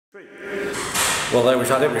Well, there we've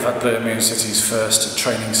had it. We've had Birmingham City's first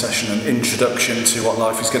training session and introduction to what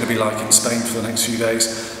life is going to be like in Spain for the next few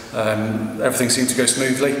days. Everything seemed to go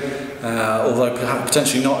smoothly, although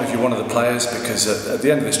potentially not if you're one of the players, because at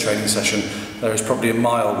the end of this training session there is probably a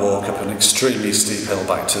mile walk up an extremely steep hill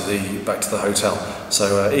back to the hotel.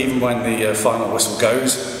 So even when the final whistle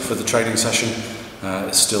goes for the training session,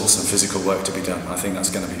 there's still some physical work to be done. I think that's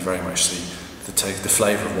going to be very much the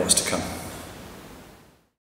flavour of what's to come.